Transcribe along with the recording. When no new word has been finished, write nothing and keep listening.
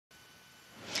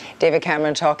David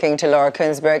Cameron talking to Laura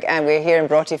Kuenssberg, and we're here in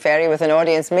Broughty Ferry with an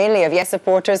audience mainly of yes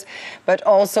supporters, but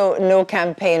also no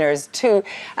campaigners too.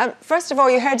 First of all,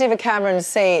 you heard David Cameron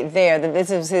say there that this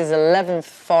is his 11th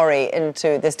foray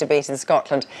into this debate in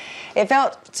Scotland. It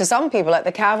felt to some people like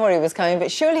the cavalry was coming,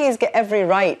 but surely he's got every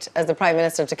right as the Prime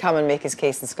Minister to come and make his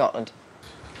case in Scotland.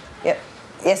 Yep.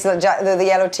 Yes, the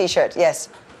yellow T-shirt, yes.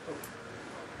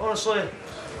 Honestly,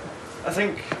 I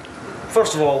think,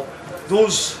 first of all,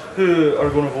 those who are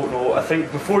going to vote no, I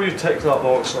think before you tick that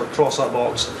box or cross that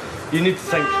box, you need to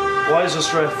think, why is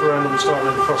this referendum starting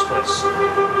in the first place?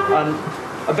 And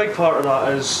a big part of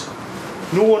that is,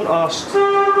 no one asked for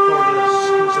this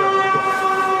Conservative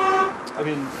government. I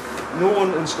mean, no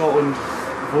one in Scotland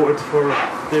voted for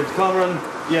David Cameron,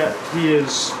 yet he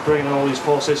is bringing in all these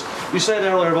policies. You said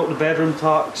earlier about the bedroom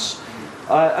tax.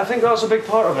 I think that's a big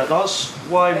part of it. That's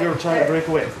why we were trying to break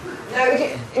away. Now,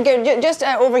 just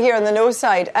over here on the no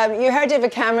side, you heard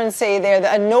David Cameron say there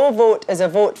that a no vote is a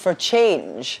vote for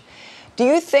change. Do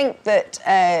you think that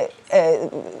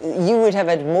you would have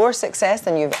had more success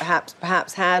than you've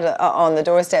perhaps had on the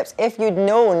doorsteps if you'd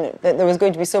known that there was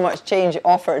going to be so much change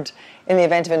offered in the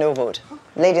event of a no vote?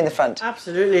 Lady in the front.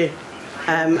 Absolutely.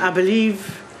 I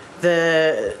believe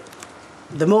the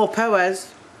more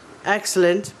powers,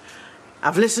 excellent.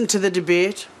 I've listened to the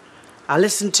debate. I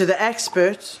listened to the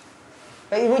experts.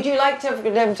 But would you like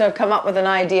them to have come up with an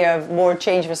idea of more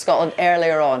change for Scotland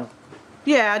earlier on?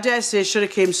 Yeah, I dare say it should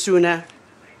have came sooner,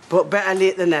 but better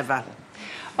late than never.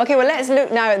 OK, well, let's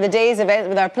look now at the day's event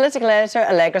with our political editor,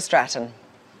 Allegra Stratton.